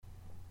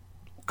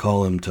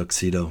Call him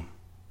Tuxedo.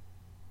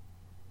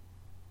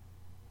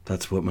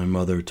 That's what my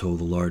mother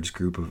told a large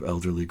group of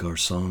elderly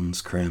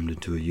garçons crammed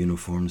into a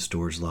uniformed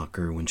store's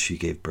locker when she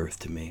gave birth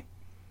to me.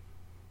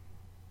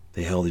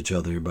 They held each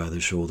other by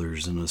the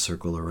shoulders in a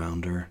circle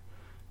around her,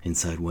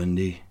 inside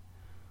Wendy,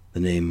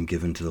 the name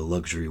given to the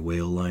luxury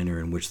whale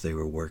liner in which they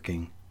were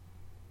working,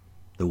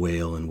 the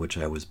whale in which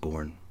I was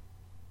born.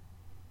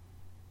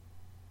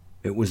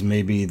 It was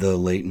maybe the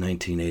late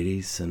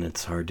 1980s, and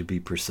it's hard to be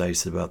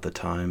precise about the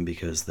time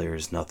because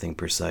there's nothing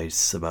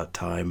precise about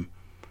time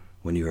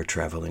when you are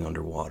traveling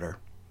underwater.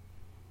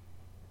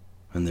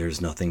 And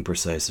there's nothing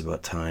precise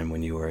about time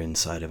when you are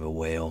inside of a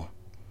whale.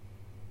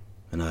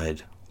 And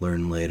I'd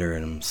learned later,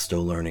 and I'm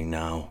still learning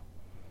now,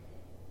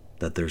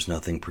 that there's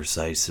nothing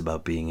precise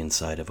about being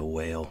inside of a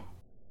whale.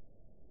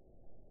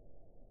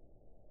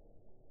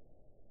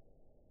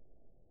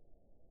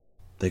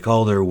 They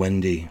called her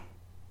Wendy,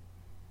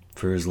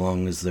 for as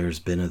long as there's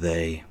been a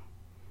they,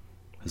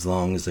 as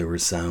long as there were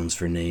sounds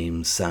for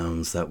names,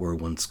 sounds that were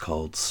once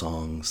called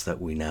songs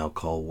that we now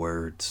call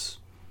words.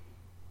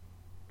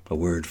 A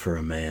word for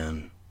a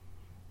man,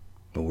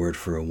 a word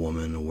for a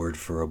woman, a word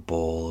for a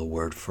bull, a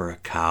word for a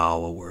cow,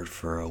 a word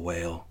for a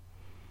whale.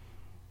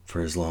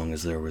 For as long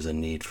as there was a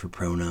need for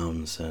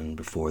pronouns and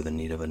before the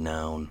need of a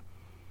noun,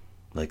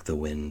 like the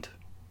wind,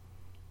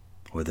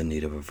 or the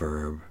need of a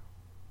verb,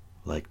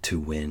 like to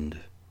wind,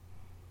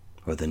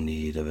 or the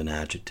need of an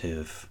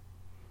adjective,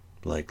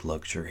 like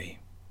luxury.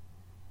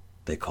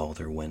 They called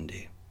her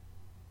Wendy.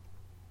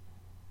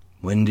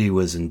 Wendy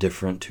was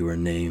indifferent to her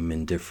name,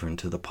 indifferent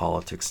to the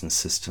politics and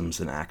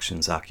systems and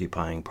actions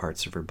occupying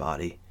parts of her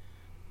body.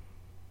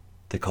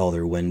 They called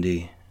her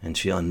Wendy, and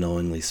she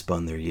unknowingly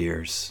spun their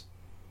years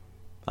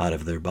out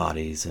of their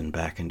bodies and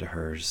back into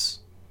hers,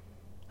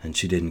 and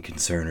she didn't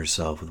concern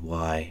herself with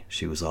why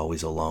she was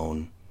always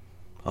alone,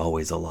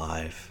 always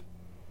alive,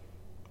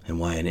 and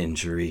why an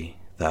injury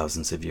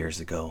thousands of years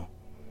ago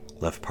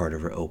left part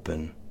of her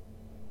open.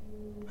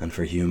 And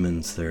for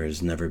humans, there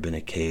has never been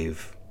a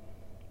cave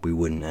we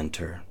wouldn't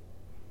enter.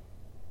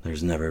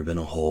 There's never been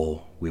a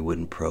hole we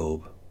wouldn't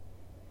probe,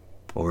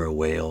 or a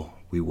whale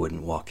we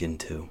wouldn't walk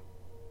into.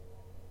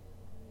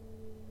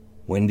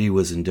 Wendy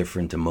was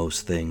indifferent to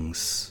most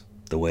things,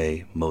 the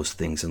way most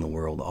things in the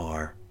world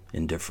are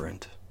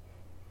indifferent.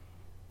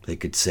 They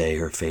could say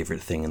her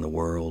favorite thing in the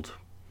world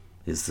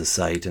is the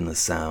sight and the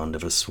sound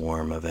of a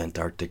swarm of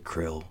Antarctic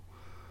krill,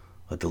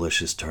 a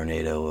delicious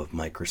tornado of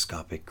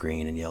microscopic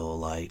green and yellow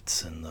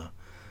lights, and the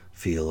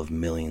feel of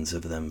millions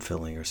of them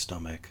filling her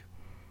stomach.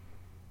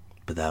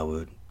 But that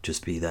would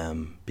just be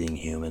them being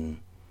human,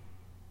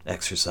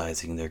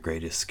 exercising their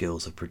greatest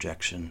skills of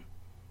projection.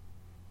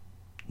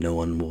 No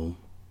one will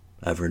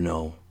ever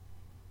know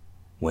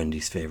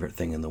Wendy's favorite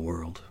thing in the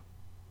world.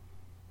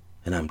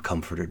 And I'm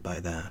comforted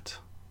by that.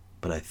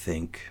 But I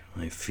think,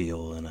 I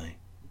feel, and I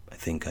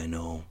think I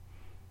know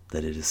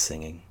that it is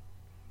singing.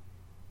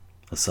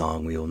 A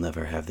song we will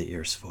never have the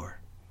ears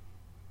for.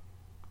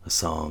 A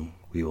song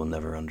we will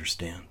never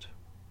understand.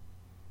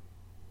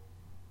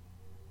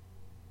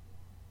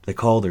 They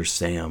called her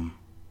Sam.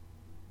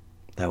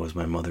 That was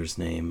my mother's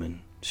name, and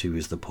she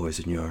was the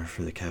poisoner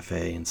for the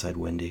cafe inside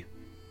Wendy.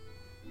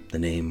 The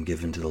name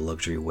given to the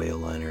luxury whale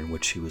liner in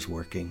which she was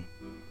working.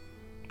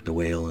 The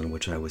whale in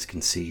which I was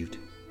conceived.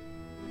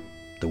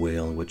 The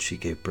whale in which she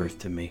gave birth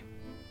to me.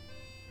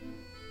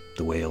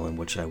 The whale in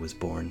which I was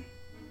born.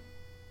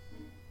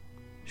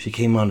 She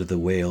came onto the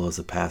whale as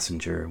a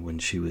passenger when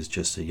she was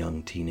just a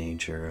young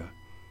teenager, a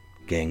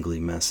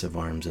gangly mess of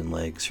arms and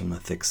legs from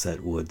the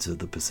thick-set woods of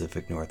the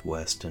Pacific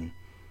Northwest, and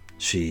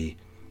she,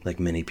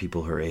 like many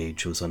people her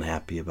age, was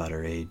unhappy about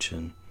her age,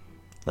 and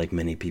like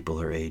many people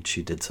her age,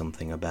 she did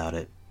something about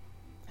it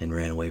and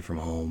ran away from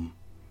home,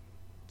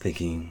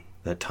 thinking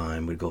that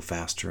time would go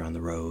faster on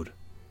the road,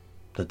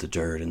 that the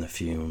dirt and the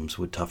fumes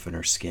would toughen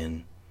her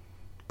skin,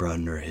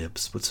 broaden her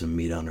hips, put some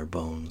meat on her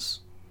bones.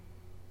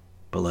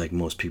 But like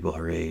most people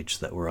her age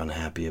that were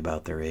unhappy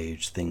about their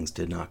age, things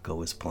did not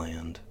go as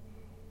planned.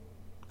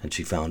 And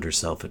she found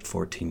herself at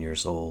 14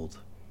 years old,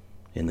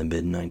 in the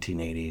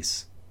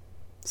mid-1980s,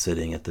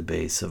 sitting at the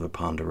base of a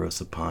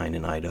ponderosa pine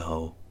in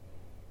Idaho,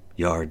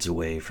 yards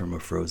away from a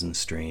frozen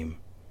stream,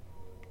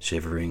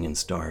 shivering and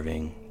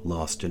starving,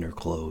 lost in her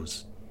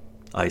clothes,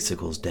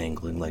 icicles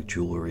dangling like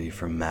jewelry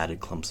from matted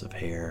clumps of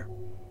hair.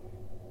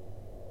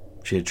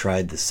 She had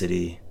tried the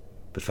city,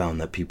 but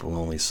found that people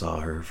only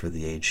saw her for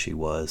the age she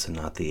was and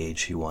not the age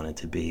she wanted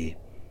to be.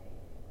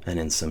 And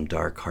in some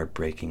dark,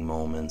 heartbreaking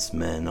moments,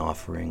 men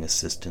offering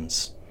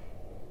assistance,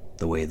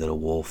 the way that a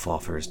wolf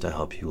offers to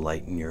help you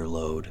lighten your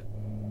load,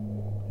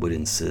 would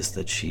insist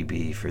that she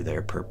be, for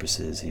their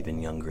purposes,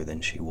 even younger than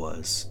she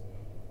was.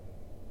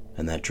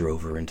 And that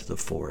drove her into the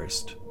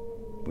forest,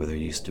 where there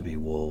used to be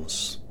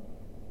wolves,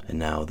 and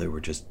now there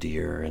were just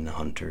deer and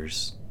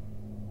hunters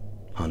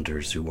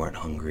who weren't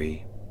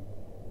hungry,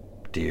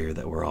 deer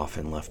that were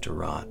often left to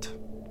rot.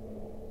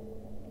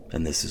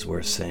 And this is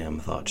where Sam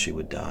thought she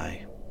would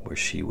die, where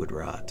she would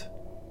rot,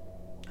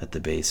 at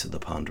the base of the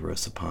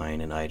ponderosa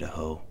pine in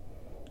Idaho,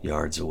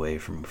 yards away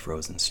from a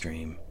frozen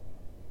stream,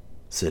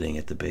 sitting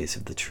at the base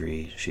of the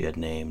tree she had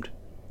named,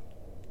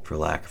 for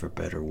lack of a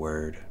better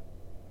word,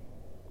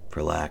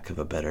 for lack of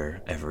a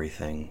better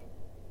everything,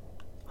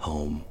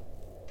 home.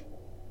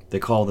 They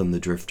called him the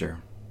Drifter,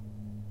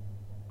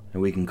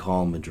 and we can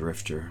call him a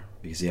drifter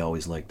because he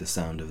always liked the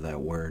sound of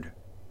that word,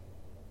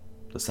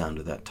 the sound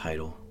of that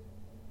title,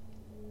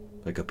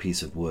 like a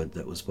piece of wood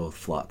that was both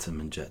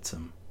flotsam and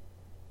jetsam,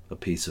 a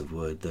piece of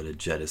wood that had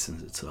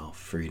jettisoned itself,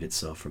 freed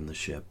itself from the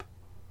ship,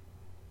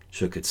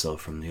 shook itself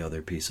from the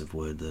other piece of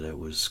wood that it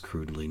was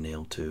crudely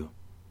nailed to,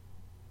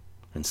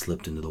 and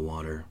slipped into the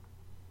water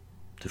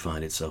to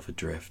find itself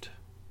adrift,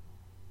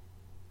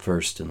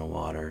 first in the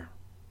water,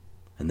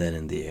 and then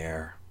in the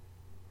air,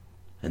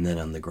 and then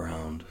on the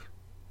ground,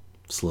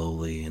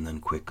 slowly and then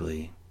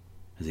quickly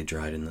as he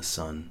dried in the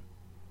sun,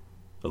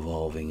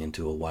 evolving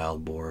into a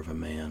wild boar of a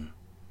man,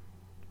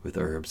 with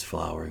herbs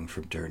flowering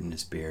from dirt in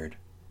his beard,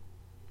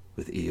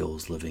 with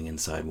eels living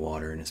inside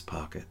water in his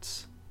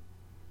pockets,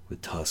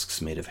 with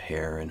tusks made of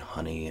hair and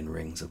honey and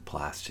rings of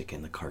plastic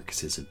in the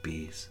carcasses of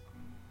bees,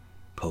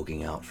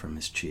 poking out from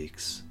his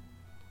cheeks,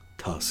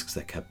 tusks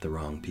that kept the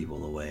wrong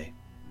people away,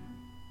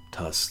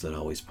 tusks that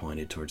always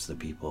pointed towards the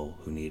people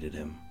who needed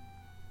him.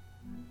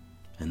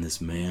 And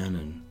this man,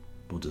 and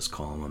we'll just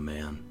call him a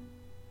man,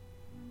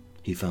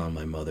 he found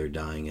my mother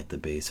dying at the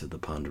base of the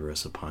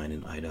ponderosa pine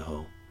in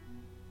Idaho,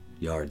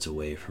 yards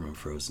away from a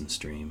frozen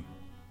stream.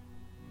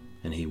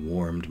 And he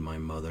warmed my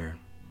mother,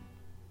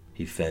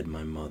 he fed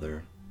my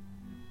mother,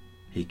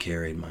 he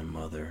carried my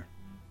mother,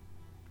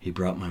 he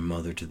brought my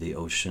mother to the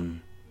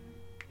ocean,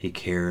 he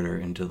carried her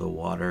into the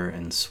water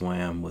and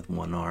swam with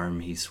one arm.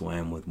 He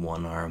swam with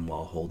one arm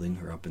while holding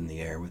her up in the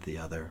air with the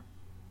other.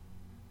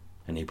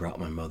 And he brought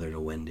my mother to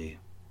Wendy,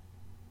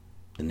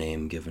 the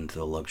name given to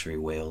the luxury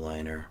whale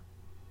liner,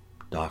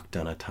 docked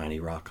on a tiny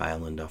rock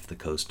island off the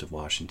coast of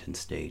Washington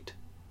State,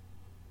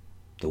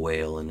 the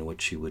whale in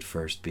which she would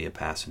first be a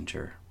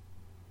passenger,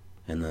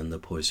 and then the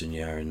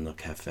poissonniere in the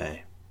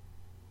cafe,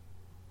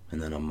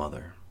 and then a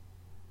mother.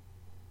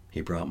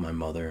 He brought my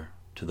mother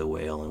to the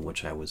whale in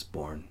which I was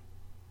born,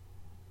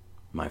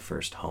 my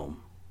first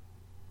home.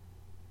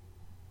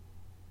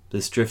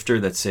 This drifter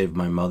that saved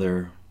my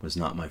mother was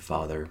not my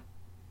father,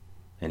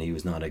 and he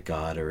was not a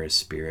god or a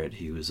spirit.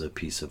 He was a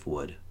piece of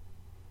wood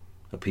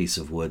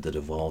that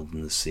evolved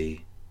in the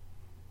sea,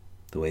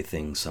 the way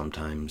things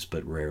sometimes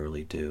but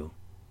rarely do,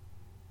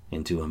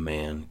 into a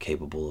man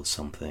capable of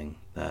something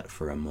that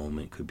for a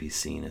moment could be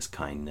seen as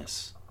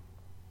kindness.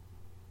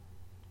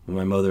 When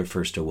my mother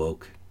first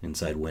awoke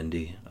inside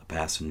Wendy, a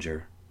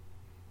passenger,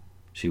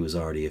 she was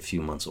already a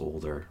few months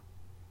older,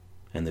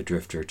 and the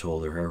drifter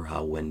told her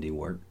how Wendy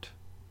worked,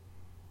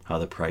 how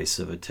the price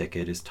of a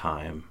ticket is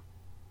time,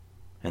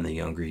 and the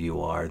younger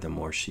you are, the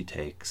more she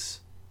takes.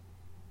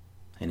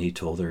 And he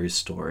told her his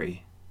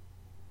story,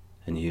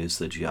 and used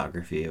the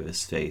geography of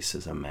his face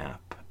as a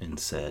map, and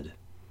said,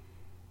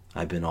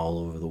 "I've been all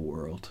over the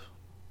world.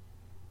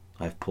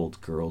 I've pulled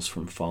girls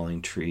from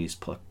falling trees,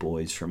 plucked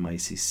boys from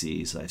icy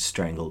seas. I've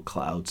strangled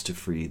clouds to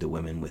free the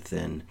women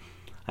within.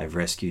 I've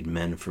rescued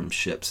men from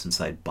ships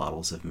inside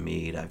bottles of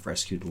mead. I've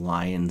rescued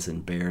lions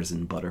and bears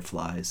and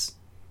butterflies.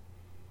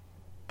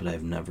 But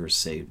I've never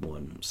saved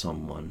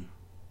someone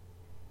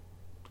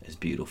as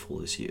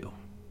beautiful as you."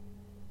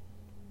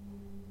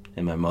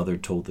 And my mother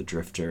told the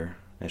drifter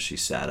as she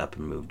sat up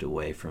and moved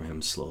away from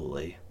him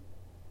slowly,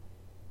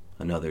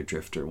 "Another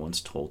drifter once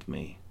told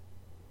me,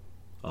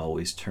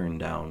 always turn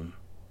down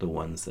the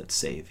ones that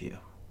save you."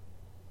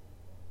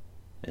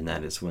 And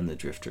that is when the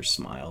drifter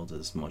smiled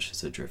as much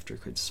as a drifter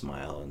could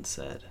smile and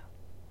said,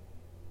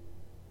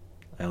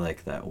 "I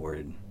like that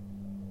word,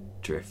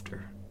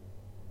 drifter.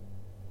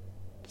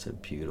 It's a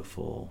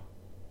beautiful,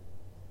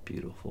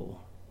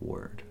 beautiful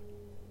word."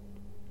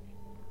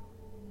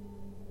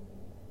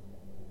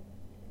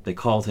 They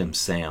called him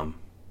Sam.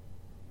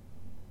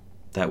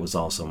 That was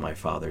also my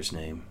father's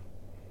name,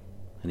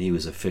 and he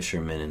was a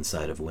fisherman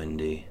inside of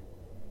Wendy,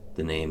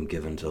 the name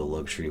given to the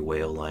luxury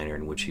whale liner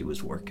in which he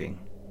was working,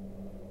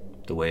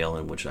 the whale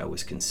in which I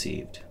was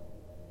conceived,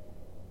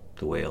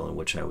 the whale in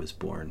which I was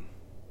born.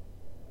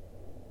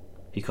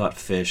 He caught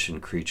fish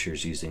and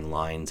creatures using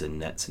lines and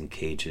nets and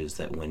cages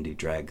that Wendy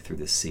dragged through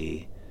the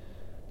sea,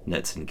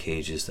 nets and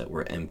cages that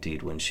were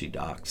emptied when she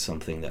docked,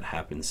 something that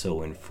happened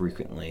so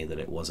infrequently that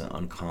it wasn't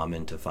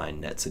uncommon to find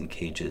nets and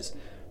cages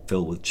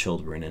filled with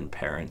children and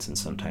parents and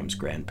sometimes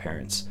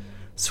grandparents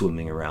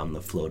swimming around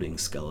the floating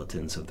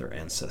skeletons of their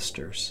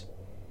ancestors.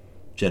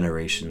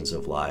 Generations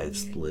of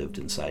lives lived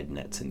inside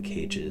nets and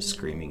cages,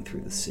 screaming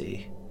through the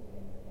sea.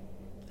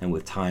 And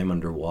with time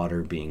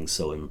underwater being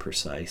so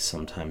imprecise,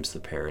 sometimes the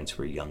parents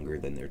were younger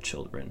than their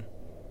children.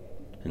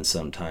 And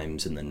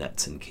sometimes in the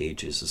nets and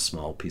cages, a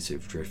small piece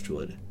of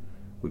driftwood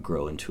would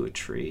grow into a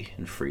tree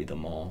and free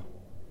them all.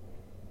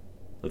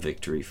 A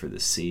victory for the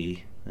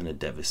sea and a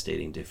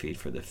devastating defeat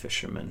for the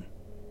fishermen,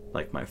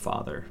 like my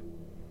father,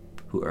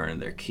 who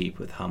earned their keep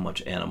with how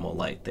much animal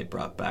light they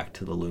brought back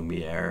to the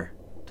Lumiere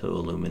to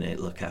illuminate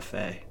Le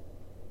Café,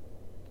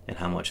 and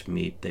how much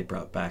meat they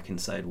brought back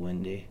inside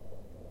Wendy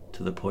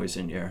to the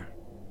poissonniere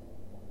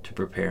to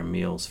prepare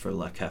meals for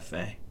Le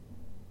Café,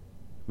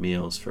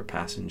 meals for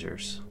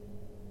passengers,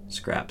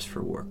 scraps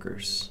for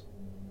workers,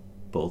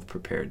 both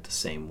prepared the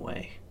same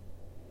way,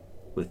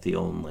 with the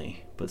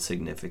only but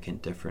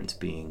significant difference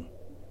being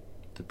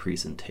the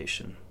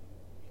presentation.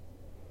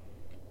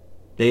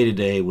 Day to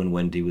day, when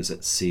Wendy was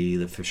at sea,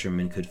 the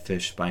fishermen could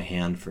fish by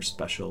hand for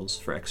specials,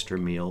 for extra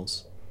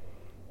meals,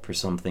 for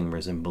something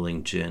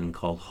resembling gin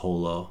called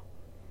holo,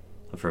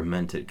 a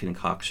fermented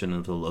concoction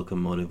of the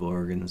locomotive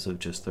organs of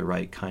just the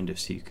right kind of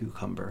sea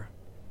cucumber.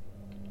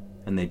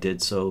 And they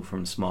did so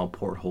from small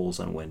portholes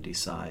on Wendy's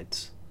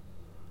sides,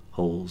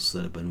 holes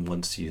that had been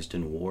once used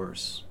in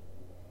wars,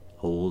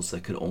 holes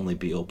that could only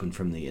be opened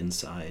from the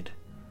inside,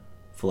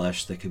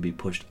 flesh that could be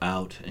pushed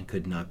out and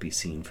could not be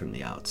seen from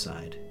the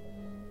outside.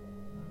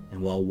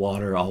 And while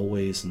water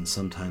always and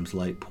sometimes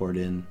light poured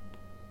in,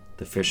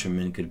 the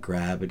fisherman could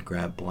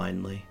grab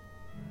blindly,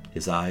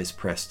 his eyes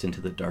pressed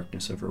into the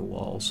darkness of her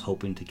walls,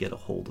 hoping to get a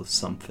hold of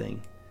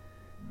something.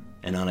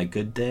 And on a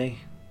good day,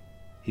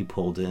 he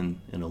pulled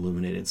in an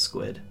illuminated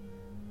squid.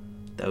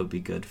 That would be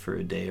good for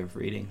a day of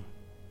reading.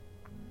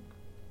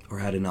 Or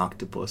had an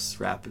octopus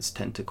wrap its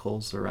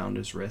tentacles around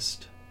his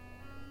wrist,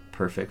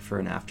 perfect for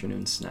an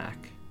afternoon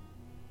snack.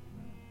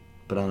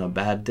 But on a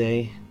bad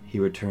day, he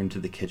returned to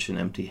the kitchen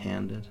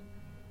empty-handed.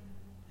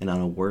 And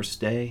on a worse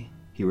day,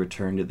 he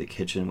returned to the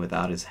kitchen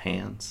without his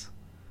hands.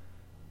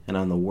 And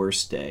on the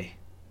worst day,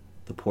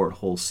 the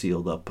porthole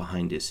sealed up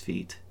behind his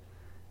feet,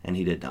 and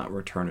he did not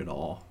return at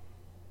all.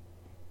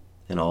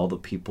 And all the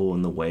people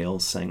in the whale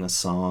sang a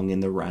song in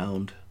the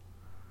round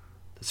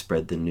to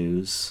spread the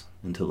news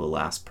until the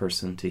last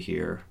person to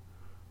hear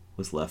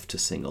was left to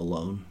sing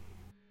alone.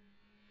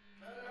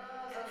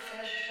 Another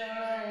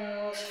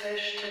fisherman was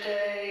fished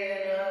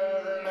today,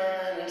 another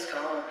man has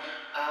gone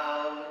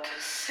out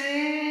to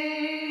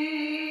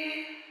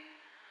sea.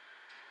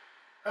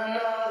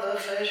 Another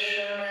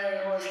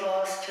fisherman was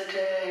lost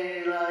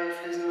today,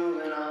 life is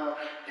moving on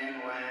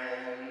in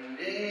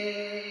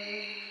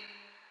Wendy.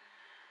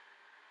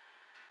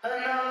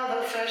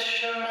 Another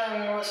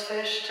fisherman was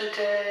fished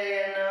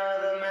today,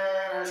 another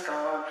man has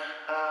gone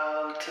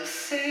out to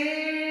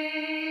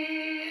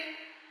sea.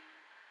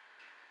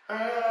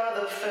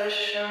 Another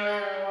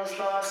fisherman was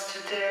lost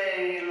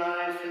today,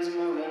 life is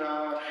moving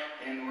on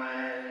in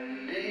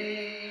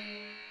Wendy.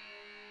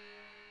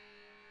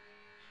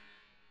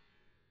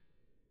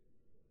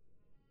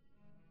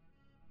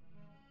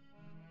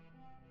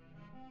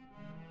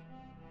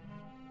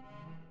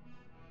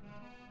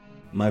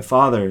 My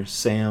father,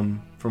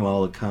 Sam, from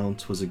all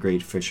accounts, was a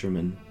great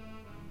fisherman,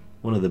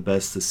 one of the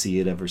best the sea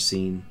had ever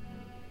seen.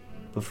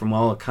 But from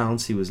all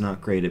accounts, he was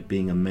not great at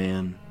being a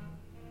man,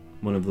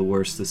 one of the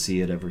worst the sea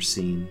had ever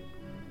seen.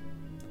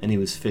 And he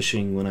was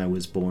fishing when I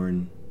was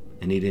born,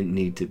 and he didn't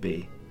need to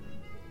be,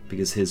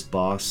 because his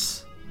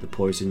boss, the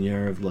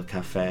poissonnier of Le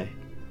Café,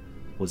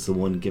 was the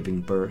one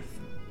giving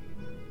birth,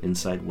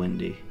 inside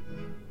Wendy,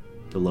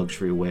 the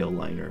luxury whale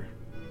liner,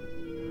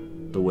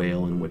 the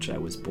whale in which I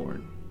was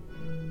born.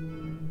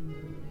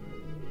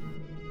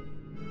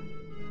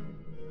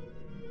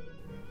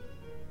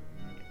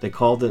 They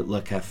called it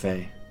Le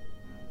Café,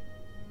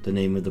 the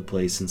name of the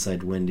place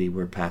inside Wendy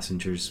where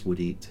passengers would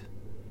eat.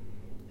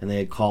 And they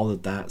had called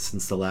it that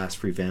since the last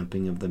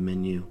revamping of the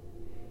menu,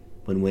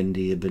 when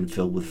Wendy had been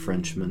filled with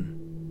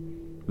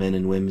Frenchmen, men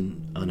and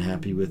women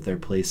unhappy with their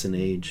place and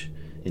age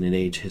in an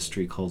age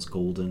history calls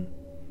golden,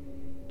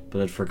 but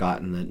had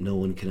forgotten that no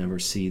one can ever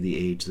see the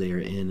age they are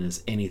in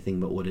as anything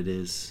but what it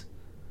is.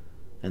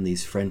 And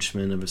these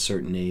Frenchmen of a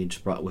certain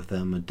age brought with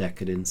them a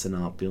decadence and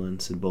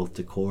opulence in both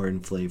decor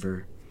and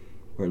flavor,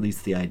 or at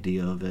least the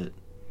idea of it.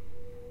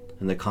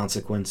 And the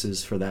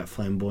consequences for that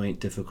flamboyant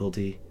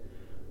difficulty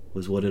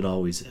was what it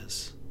always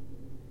is,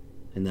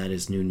 and that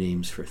is new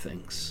names for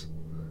things,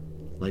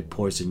 like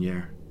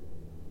poissonnier,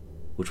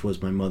 which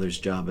was my mother's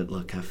job at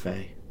Le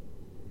Café,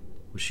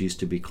 which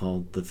used to be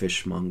called the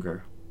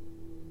fishmonger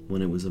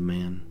when it was a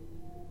man,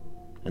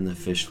 and the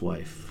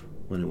fishwife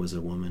when it was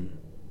a woman.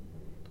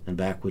 And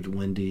back when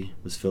Wendy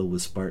was filled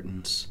with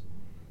Spartans,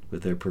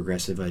 with their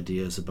progressive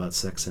ideas about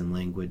sex and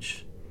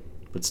language,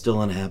 but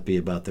still unhappy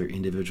about their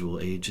individual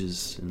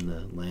ages in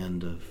the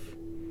land of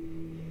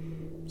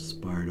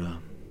Sparta.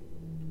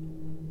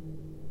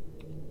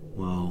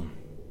 Well,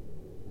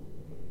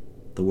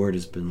 the word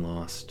has been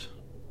lost,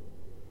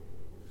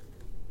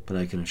 but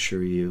I can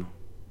assure you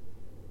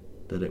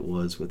that it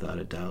was, without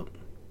a doubt,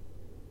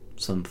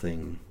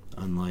 something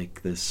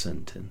unlike this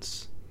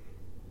sentence.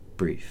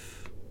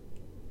 Brief.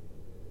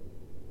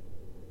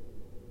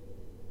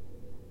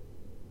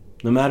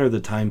 No matter the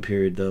time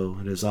period, though,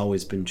 it has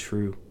always been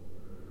true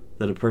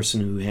that a person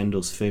who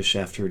handles fish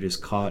after it is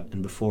caught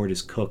and before it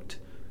is cooked,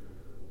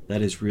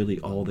 that is really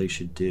all they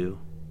should do.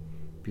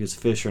 Because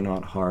fish are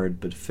not hard,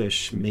 but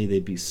fish, may they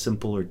be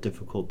simple or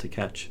difficult to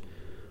catch,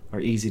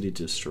 are easy to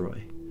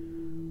destroy.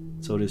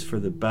 So it is for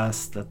the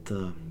best that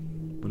the,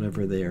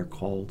 whatever they are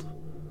called,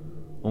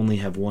 only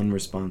have one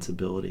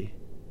responsibility.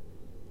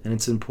 And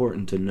it's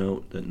important to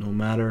note that no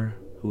matter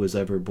who has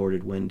ever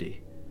boarded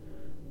Wendy,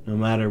 No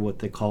matter what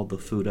they called the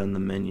food on the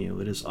menu,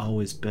 it has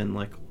always been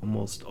like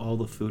almost all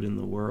the food in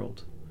the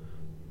world.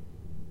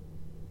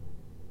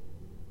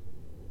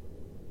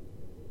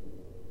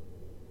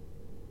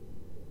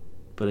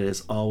 But it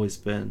has always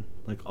been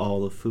like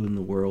all the food in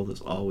the world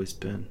has always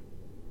been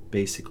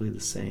basically the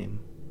same,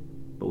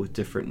 but with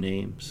different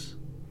names.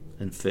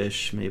 And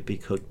fish, may it be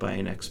cooked by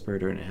an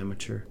expert or an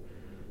amateur,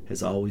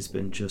 has always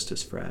been just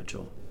as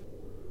fragile.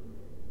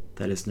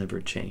 That has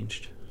never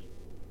changed,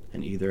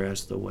 and either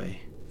has the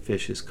way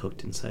fish is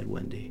cooked inside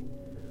Wendy,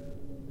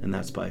 and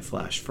that's by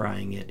flash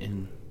frying it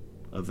in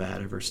a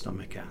vat of her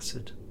stomach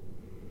acid.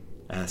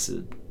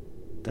 Acid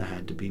that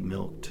had to be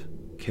milked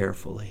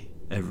carefully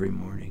every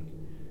morning.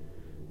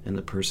 And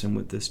the person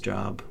with this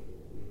job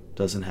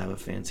doesn't have a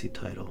fancy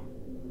title.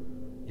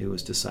 It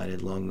was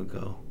decided long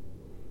ago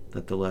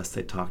that the less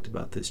they talked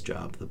about this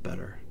job, the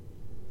better.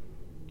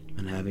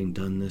 And having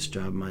done this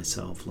job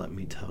myself, let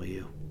me tell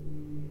you,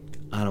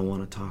 I don't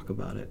want to talk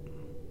about it.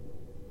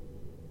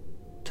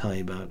 Tell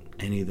you about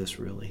any of this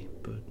really,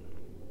 but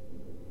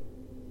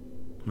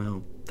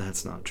well,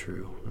 that's not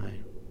true.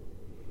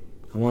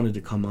 I wanted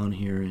to come on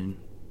here and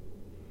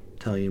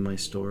tell you my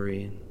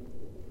story, and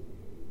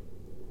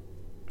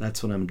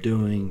that's what I'm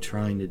doing,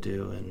 trying to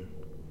do, and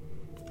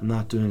I'm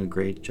not doing a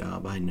great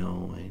job, I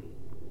know.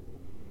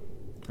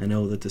 I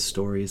know that the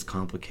story is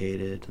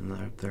complicated and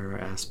that there are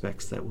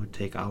aspects that would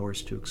take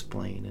hours to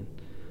explain, and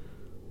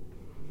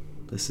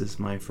this is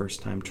my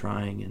first time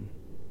trying, and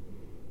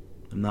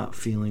I'm not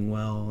feeling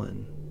well,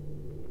 and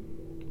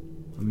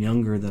I'm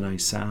younger than I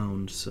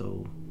sound,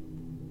 so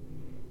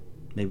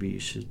maybe you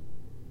should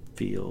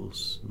feel,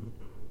 so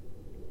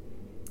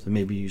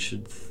maybe you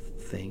should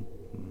think,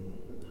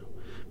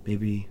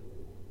 maybe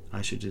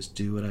I should just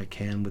do what I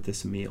can with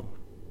this meal.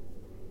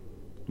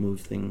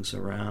 Move things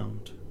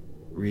around,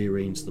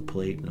 rearrange the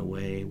plate in a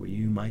way where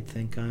you might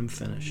think I'm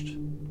finished.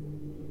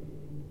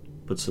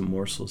 Put some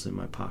morsels in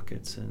my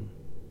pockets, and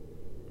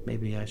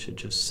maybe I should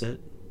just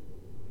sit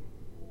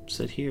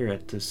here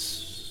at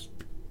this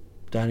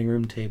dining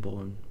room table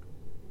and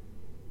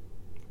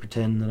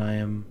pretend that I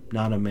am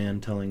not a man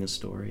telling a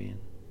story, and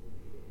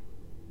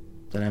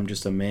that I'm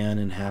just a man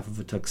in half of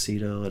a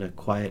tuxedo at a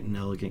quiet and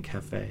elegant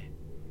cafe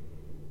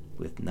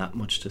with not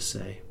much to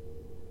say,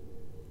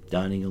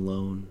 dining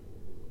alone,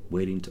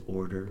 waiting to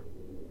order.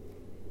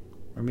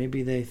 Or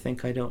maybe they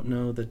think I don't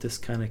know that this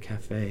kind of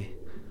cafe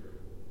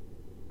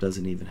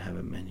doesn't even have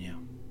a menu.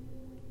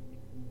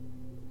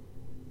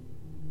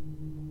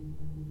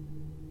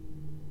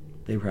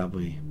 They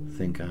probably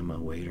think I'm a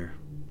waiter,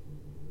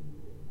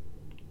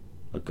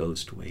 a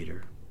ghost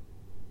waiter,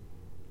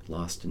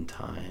 lost in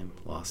time,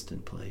 lost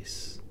in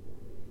place.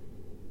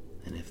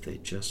 And if they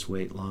just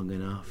wait long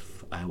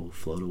enough, I will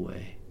float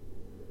away,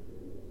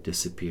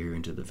 disappear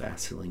into the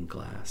Vaseline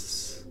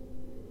glass,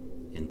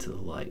 into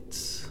the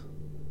lights,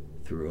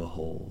 through a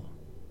hole,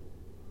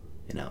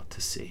 and out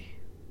to sea.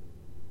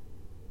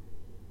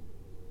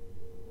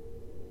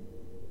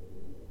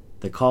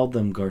 They called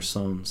them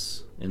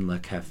garçons in Le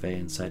Café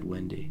inside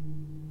Wendy,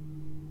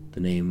 the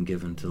name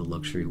given to the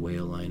luxury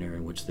whale liner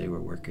in which they were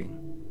working,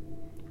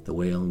 the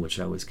whale in which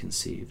I was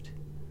conceived,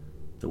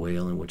 the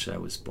whale in which I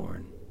was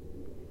born.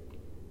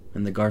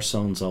 And the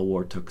garçons all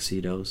wore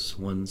tuxedos,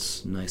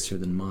 one's nicer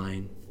than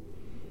mine,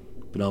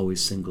 but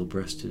always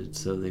single-breasted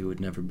so they would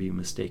never be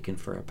mistaken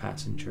for a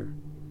passenger,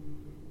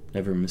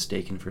 never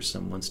mistaken for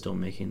someone still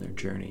making their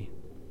journey.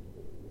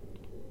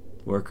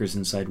 Workers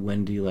inside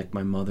Wendy, like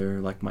my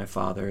mother, like my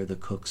father, the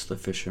cooks, the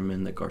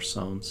fishermen, the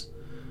garçons,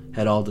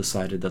 had all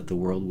decided that the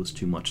world was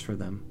too much for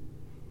them,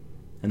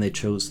 and they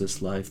chose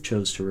this life,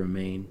 chose to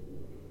remain.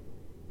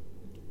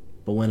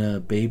 But when a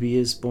baby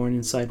is born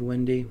inside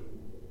Wendy,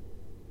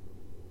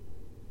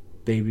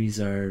 babies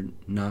are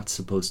not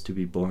supposed to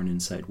be born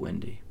inside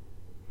Wendy,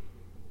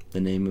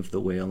 the name of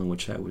the whale in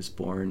which I was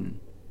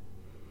born.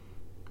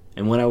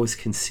 And when I was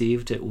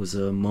conceived, it was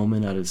a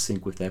moment out of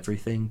sync with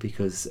everything,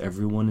 because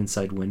everyone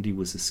inside Wendy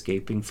was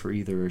escaping for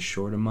either a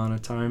short amount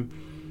of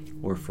time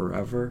or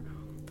forever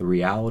the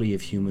reality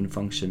of human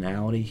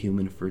functionality,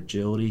 human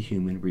fragility,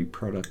 human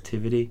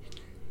reproductivity,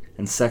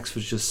 and sex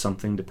was just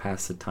something to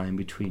pass the time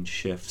between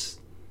shifts,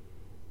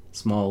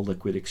 small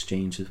liquid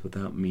exchanges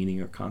without meaning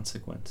or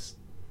consequence.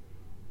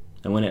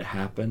 And when it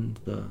happened,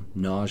 the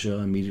nausea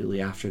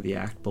immediately after the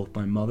act, both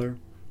my mother,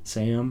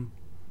 Sam,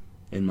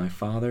 and my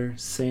father,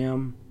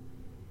 Sam,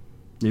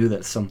 knew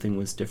that something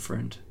was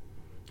different,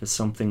 that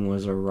something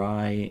was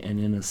awry, and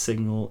in a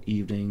single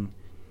evening,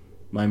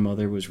 my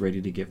mother was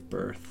ready to give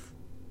birth.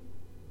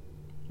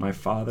 My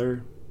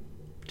father,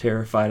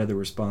 terrified of the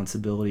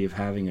responsibility of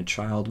having a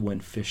child,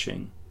 went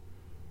fishing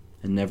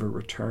and never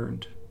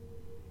returned,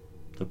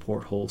 the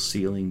porthole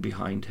ceiling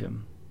behind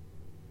him.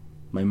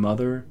 My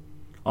mother,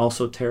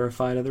 also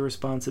terrified of the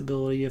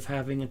responsibility of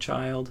having a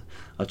child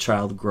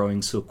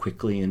growing so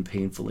quickly and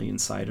painfully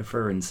inside of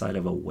her, inside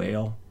of a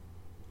whale,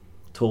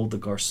 told the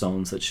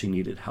garçons that she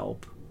needed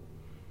help,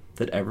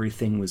 that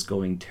everything was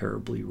going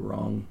terribly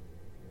wrong.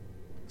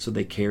 So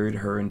they carried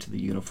her into the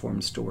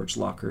uniform storage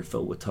locker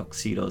filled with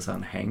tuxedos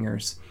on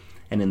hangers,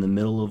 and in the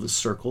middle of the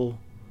circle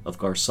of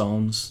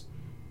garçons,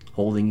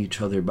 holding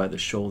each other by the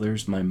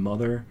shoulders. My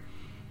mother,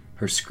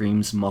 her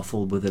screams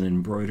muffled with an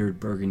embroidered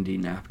burgundy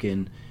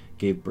napkin,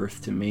 gave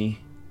birth to me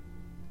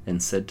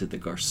and said to the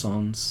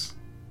garçons,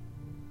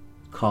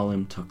 "Call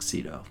him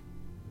Tuxedo."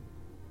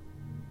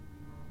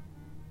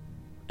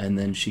 And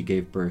then she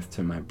gave birth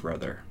to my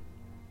brother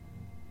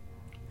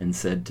and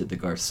said to the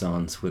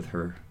garçons with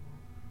her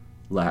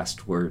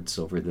last words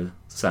over the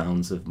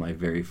sounds of my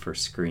very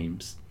first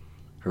screams,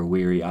 her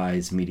weary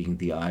eyes meeting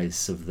the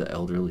eyes of the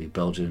elderly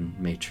Belgian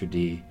maitre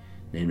d'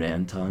 named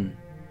Anton,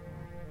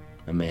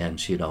 a man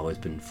she had always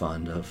been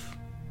fond of.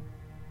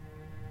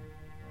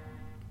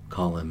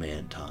 "Call him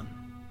Anton."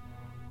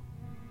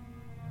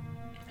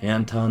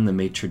 Anton, the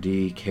maitre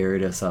d',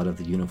 carried us out of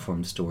the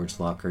uniform storage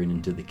locker and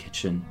into the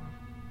kitchen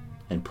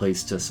and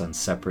placed us on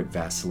separate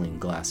Vaseline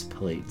glass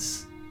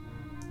plates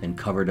and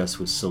covered us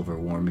with silver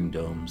warming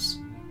domes.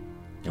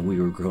 And we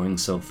were growing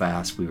so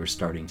fast we were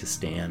starting to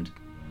stand,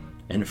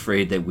 and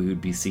afraid that we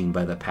would be seen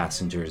by the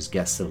passengers,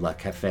 guests of La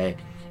Café,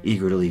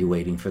 eagerly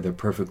waiting for their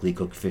perfectly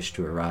cooked fish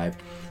to arrive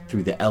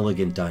through the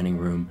elegant dining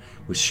room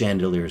with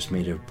chandeliers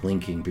made of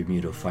blinking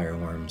Bermuda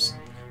fireworms.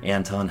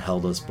 Anton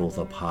held us both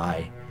up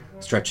high,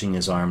 stretching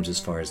his arms as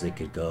far as they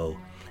could go,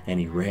 and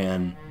he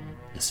ran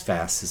as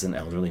fast as an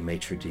elderly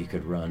maitre d'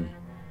 could run.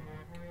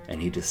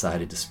 And he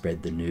decided to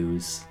spread the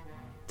news,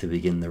 to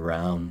begin the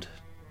round,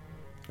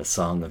 a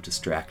song of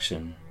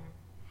distraction,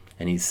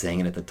 and he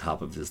sang it at the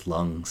top of his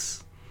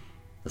lungs,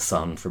 a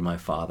song for my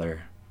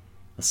father,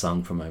 a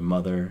song for my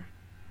mother,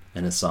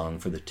 and a song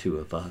for the two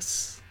of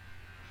us.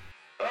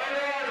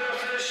 Another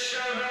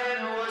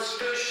fisherman was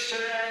fished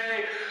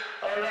today,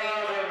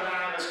 another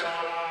man has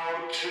gone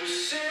out to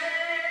sea.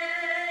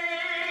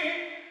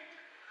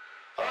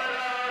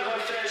 Another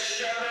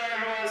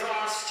fisherman was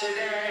lost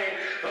today,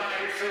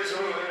 life is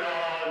moving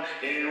on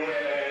in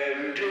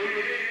Wendy.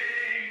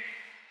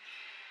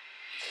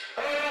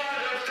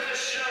 Another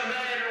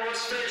fisherman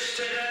was fished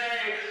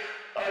today,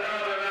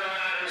 another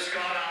man has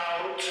gone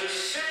out to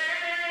sea.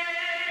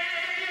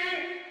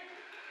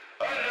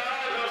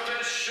 Another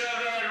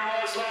fisherman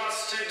was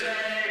lost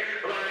today,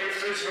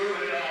 life is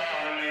moving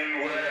on in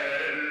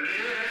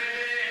Wendy.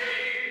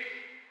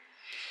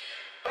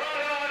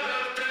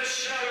 Another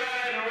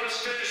fisherman was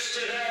fished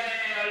today,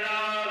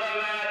 another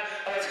man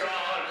has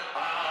gone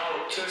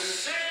out to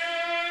sea.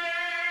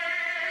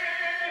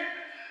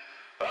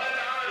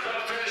 Another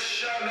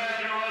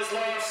fisherman was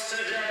lost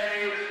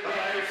today,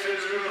 life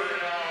is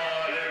moving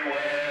on in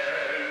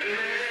Wendy.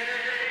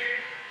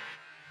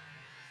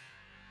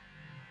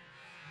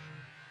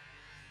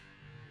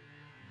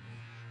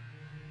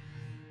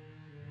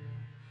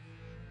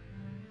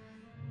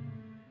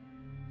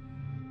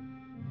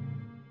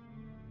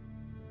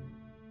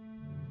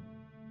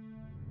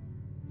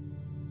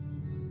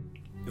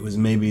 It was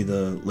maybe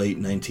the late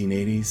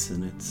 1980s,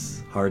 and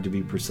it's hard to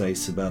be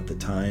precise about the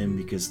time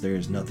because there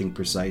is nothing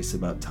precise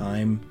about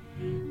time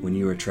when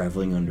you are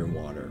traveling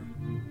underwater.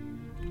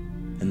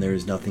 And there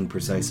is nothing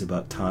precise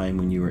about time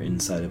when you are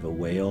inside of a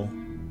whale.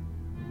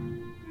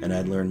 And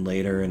I'd learned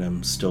later, and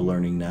I'm still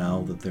learning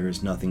now, that there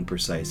is nothing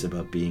precise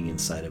about being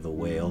inside of a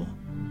whale.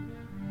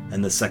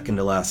 And the second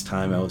to last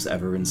time I was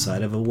ever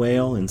inside of a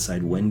whale,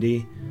 inside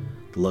Wendy,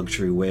 the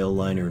luxury whale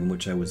liner in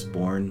which I was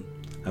born,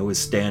 I was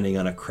standing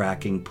on a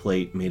cracking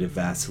plate made of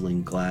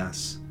Vaseline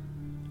glass,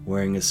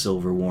 wearing a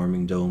silver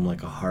warming dome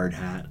like a hard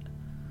hat,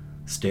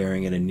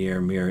 staring at a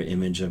near mirror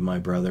image of my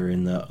brother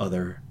in the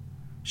other,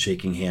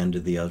 shaking hand to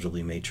the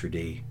elderly maitre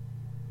d',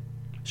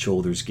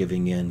 shoulders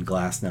giving in,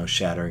 glass now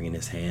shattering in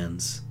his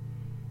hands.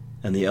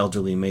 And the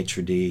elderly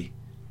maitre d',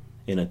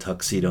 in a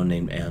tuxedo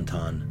named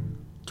Anton,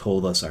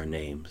 told us our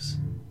names.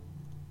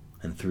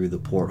 And through the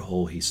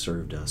porthole he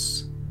served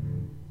us,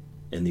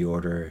 in the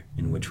order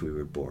in which we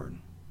were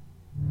born.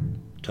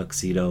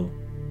 Tuxedo,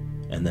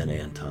 and then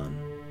Anton,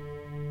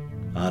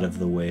 out of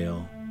the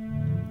whale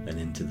and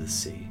into the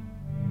sea.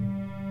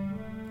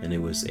 And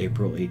it was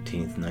April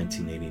 18th,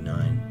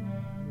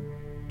 1989,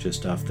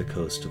 just off the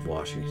coast of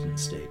Washington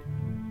State,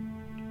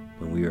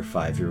 when we were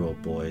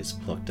 5-year-old boys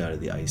plucked out of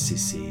the icy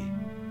sea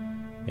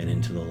and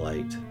into the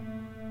light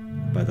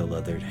by the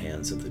leathered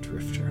hands of the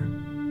drifter.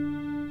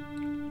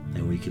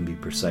 And we can be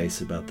precise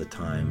about the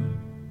time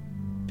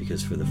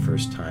because for the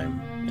first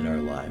time in our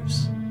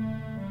lives,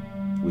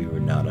 we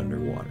were not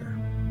underwater.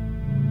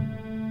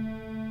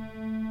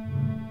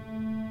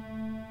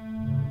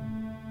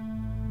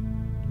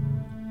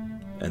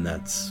 And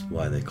that's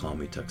why they call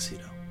me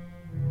Tuxedo.